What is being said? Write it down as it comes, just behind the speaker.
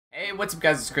Hey, what's up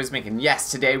guys, it's Crismic, and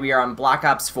yes, today we are on Black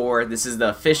Ops 4. This is the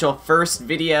official first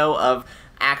video of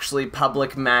actually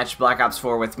public match Black Ops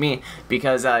 4 with me,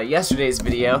 because yesterday's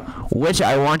video, which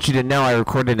I want you to know I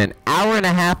recorded an hour and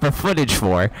a half of footage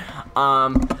for,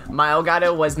 my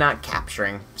Elgato was not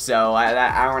capturing, so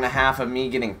that hour and a half of me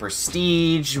getting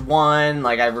Prestige 1,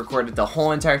 like I recorded the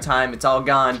whole entire time, it's all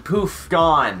gone, poof,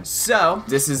 gone. So,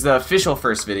 this is the official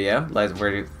first video,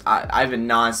 where I've been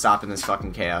non-stop in this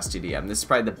fucking Chaos TDM. This is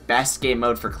probably the best game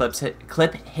mode for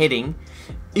clip hitting.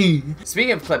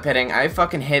 Speaking of clip hitting, I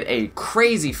fucking hit a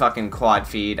crazy fucking quad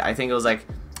feed. I think it was like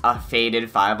a faded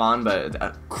 5-on, but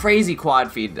a crazy quad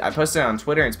feed. I posted it on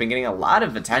Twitter and it's been getting a lot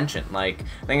of attention. Like,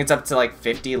 I think it's up to like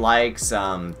 50 likes,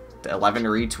 11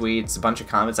 retweets, a bunch of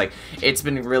comments. Like, it's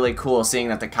been really cool seeing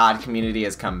that the COD community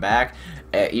has come back.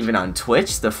 Even on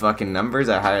Twitch, the fucking numbers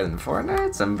are higher than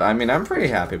Fortnite's. I mean, I'm pretty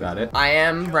happy about it. I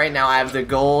have the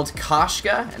gold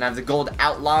Koshka, and I have the gold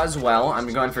Outlaw as well. I'm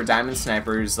going for diamond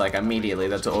snipers, like, immediately.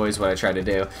 That's always what I try to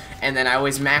do. And then I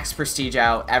always max prestige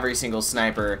out every single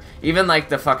sniper, even, like,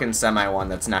 the fucking semi one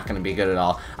that's not gonna be good at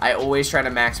all. I always try to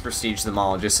max prestige them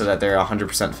all just so that they're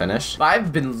 100% finished. But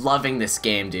I've been loving this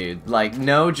game, dude. Like,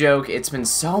 no joke, it's been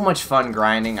so much fun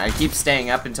grinding. I keep staying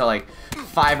up until, like,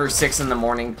 5 or 6 in the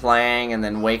morning playing, and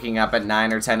then waking up at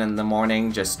 9 or 10 in the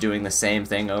morning just doing the same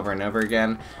thing over and over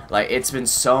again. Like, it's been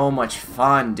so much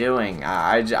fun doing.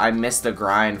 I miss the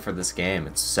grind for this game.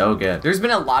 It's so good. There's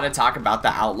been a lot of talk about the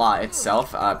Outlaw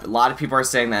itself. A lot of people are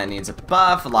saying that it needs a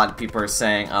buff. A lot of people are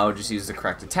saying, oh, just use the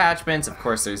correct attachments. Of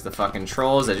course, there's the fucking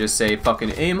trolls that just say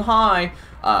fucking aim high.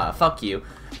 Fuck you.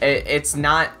 It's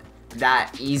not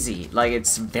that easy. Like,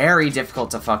 it's very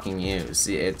difficult to fucking use.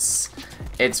 It's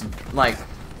like,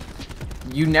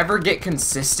 you never get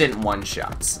consistent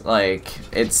one-shots. Like,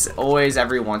 it's always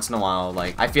every once in a while.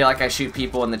 Like, I feel like I shoot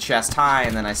people in the chest high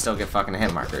and then I still get fucking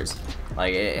hit markers.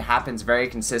 Like, it happens very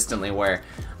consistently where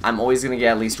I'm always gonna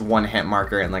get at least one hit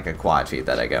marker in like a quad feed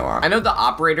that I go on. I know the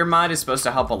operator mod is supposed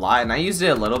to help a lot, and I used it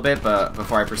a little bit, but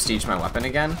before I prestige my weapon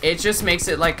again. It just makes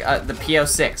it like the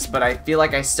PO6, but I feel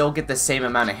like I still get the same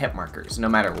amount of hit markers no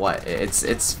matter what.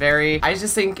 It's very, I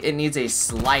just think it needs a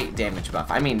slight damage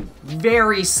buff. I mean,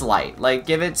 very slight. Like,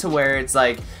 give it to where it's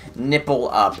like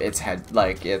nipple up its head,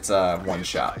 like it's a one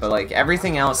shot. But like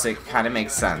everything else, it kind of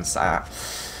makes sense.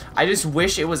 I just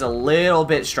wish it was a little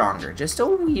bit stronger, just a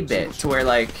wee bit, to where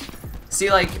like, see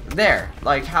like there,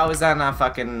 like how is that not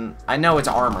fucking, I know it's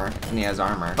armor, and he has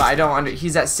armor, but I don't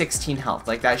he's at 16 health,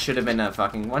 like that should have been a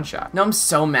fucking one shot. No, I'm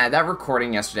so mad, that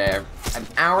recording yesterday, an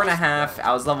hour and a half,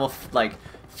 I was level like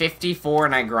 54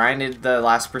 and I grinded the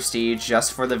last prestige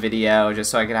just for the video,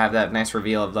 just so I could have that nice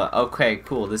reveal of the, okay,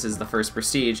 cool, this is the first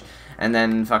prestige, and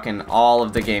then fucking all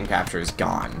of the game capture is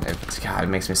gone. God, it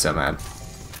makes me so mad.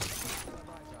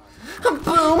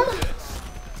 Boom!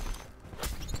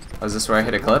 Oh, is this where I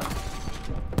hit a clip?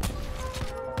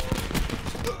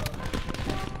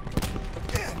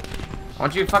 I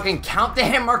want you to fucking count the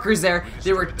hit markers there.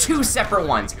 There were 2 separate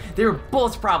ones. They were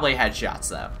both probably headshots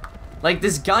though. Like,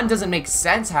 this gun doesn't make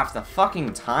sense half the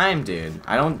fucking time, dude.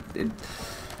 I don't,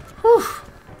 whew.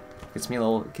 Gets me a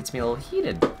little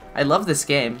heated. I love this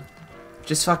game.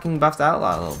 Just fucking buffed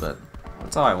Outlaw a little bit.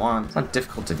 That's all I want. It's not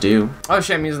difficult to do. Oh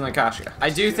shit, I'm using the Koshka.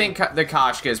 I do think the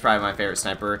Koshka is probably my favorite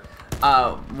sniper.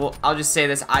 Well, I'll just say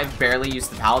this, I've barely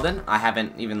used the Paladin. I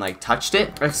haven't even, like, touched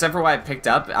it. Except for what I picked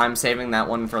up, I'm saving that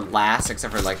one for last,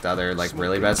 except for, like, the other, like,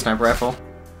 really bad sniper rifle.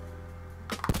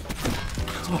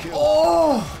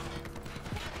 Oh!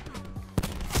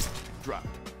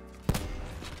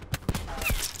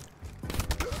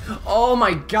 Oh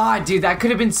my god, dude, that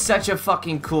could have been such a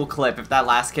fucking cool clip if that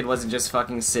last kid wasn't just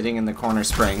fucking sitting in the corner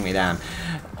spraying me down.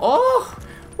 Oh!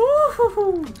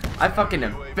 Woo-hoo-hoo. I fucking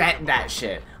bet that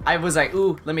shit. I was like,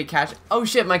 ooh, let me catch it. Oh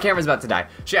shit, my camera's about to die.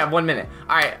 Shit, I have 1 minute.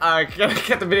 Alright, gotta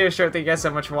cut the video short. Thank you guys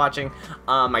so much for watching.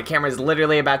 My camera's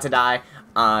literally about to die.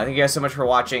 Thank you guys so much for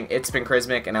watching. It's been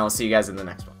Crismic, and I will see you guys in the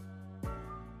next one.